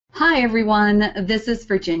Hi everyone, this is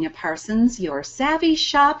Virginia Parsons, your Savvy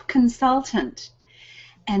Shop consultant.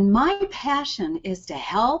 And my passion is to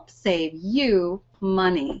help save you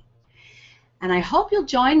money. And I hope you'll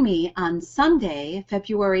join me on Sunday,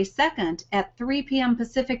 February 2nd at 3 p.m.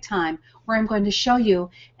 Pacific time, where I'm going to show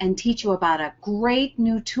you and teach you about a great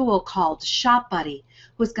new tool called Shop Buddy,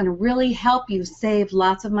 who's going to really help you save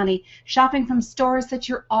lots of money shopping from stores that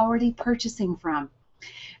you're already purchasing from.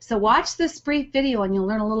 So watch this brief video and you'll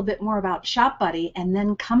learn a little bit more about Shop Buddy, and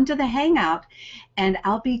then come to the Hangout and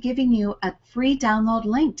I'll be giving you a free download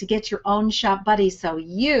link to get your own Shop Buddy so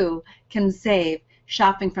you can save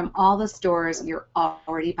shopping from all the stores you're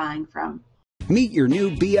already buying from. Meet your new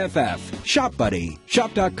BFF, Shop Buddy,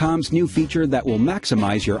 Shop.com's new feature that will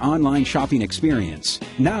maximize your online shopping experience.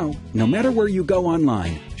 Now, no matter where you go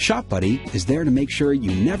online, Shop Buddy is there to make sure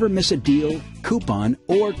you never miss a deal, coupon,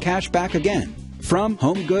 or cash back again. From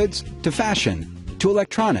home goods to fashion to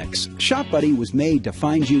electronics, Shop Buddy was made to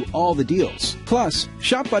find you all the deals. Plus,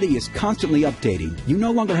 Shop Buddy is constantly updating. You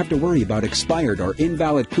no longer have to worry about expired or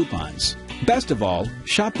invalid coupons. Best of all,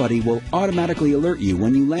 Shop Buddy will automatically alert you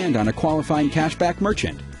when you land on a qualifying cashback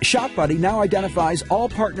merchant. Shop Buddy now identifies all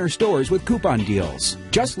partner stores with coupon deals.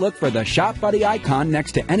 Just look for the Shop Buddy icon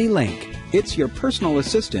next to any link. It's your personal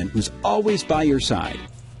assistant who's always by your side.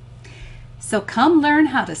 So come learn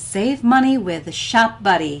how to save money with Shop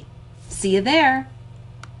Buddy. See you there.